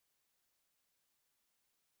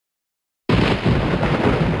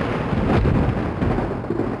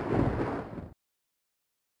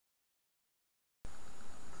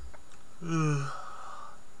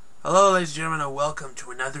Hello ladies and gentlemen, and welcome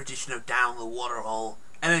to another edition of Down the Waterhole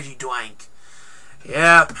Energy Dwank.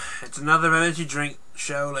 Yep, it's another energy drink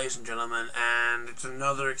show, ladies and gentlemen, and it's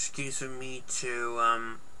another excuse for me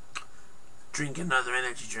to drink another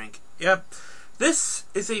energy drink. Yep, this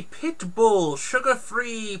is a Pit Bull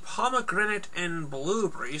sugar-free pomegranate and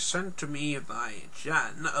blueberry sent to me by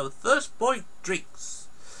Jan of Thrist Point Drinks.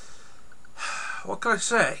 What can I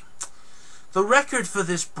say? The record for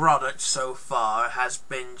this product so far has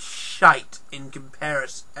been shite in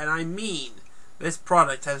comparison, and I mean this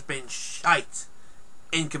product has been shite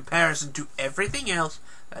in comparison to everything else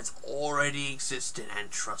that's already existed,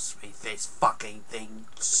 and trust me, this fucking thing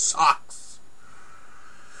sucks.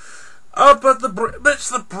 But it's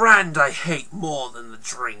the brand I hate more than the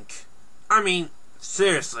drink. I mean,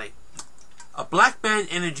 seriously, a black man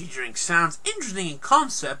energy drink sounds interesting in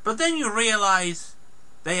concept, but then you realize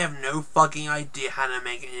they have no fucking idea how to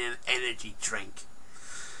make an energy drink.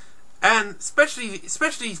 And especially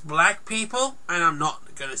these black people, and I'm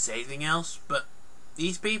not going to say anything else, but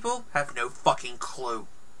these people have no fucking clue.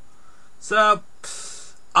 So,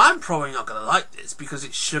 I'm probably not going to like this because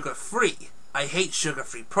it's sugar-free. I hate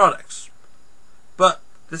sugar-free products. But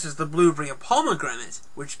this is the blueberry and pomegranate,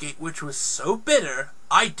 which was so bitter,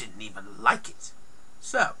 I didn't even like it.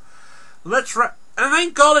 So, let's and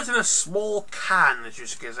they got it in a small can, as you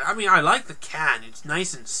can say. I mean, I like the can. It's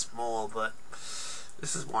nice and small, but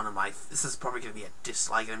this is probably going to be a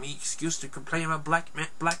dislike and me excuse to complain about black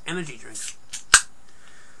energy drinks.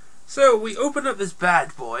 So, we open up this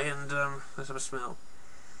bad boy, and let's have a smell.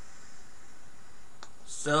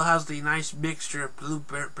 Still has the nice mixture of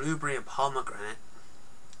blueberry and pomegranate.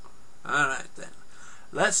 Alright then.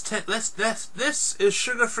 This is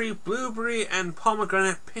sugar-free blueberry and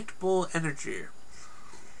pomegranate Pit Bull Energy.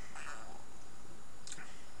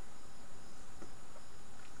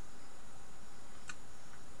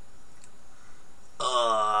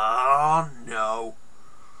 Oh no.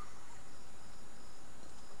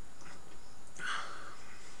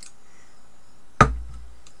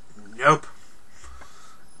 Nope.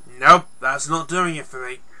 Nope, that's not doing it for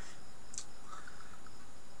me.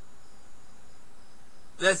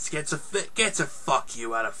 Let's get a fuck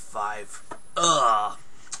you out of 5. Ugh.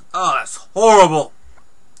 Oh, that's horrible.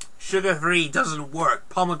 Sugar-free doesn't work.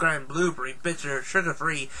 Pomegranate, blueberry, bitter,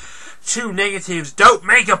 sugar-free. 2 negatives don't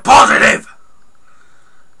make a positive.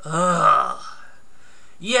 Ugh.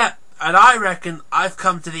 Yeah, and I reckon I've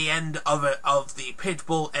come to the end of the Pit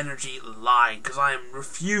Bull Energy line, because I am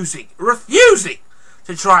refusing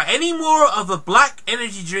to try any more of the black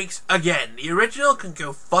energy drinks again. The original can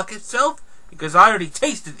go fuck itself, because I already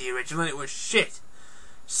tasted the original and it was shit.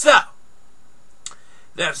 So,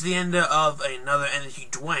 that's the end of another energy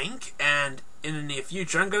dwank, and in the near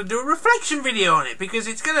future I'm going to do a reflection video on it, because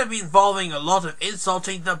it's going to be involving a lot of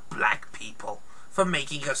insulting the black people for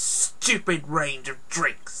making a stupid range of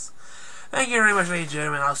drinks. Thank you very much, ladies and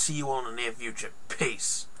gentlemen. I'll see you all in the near future.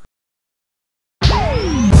 Peace.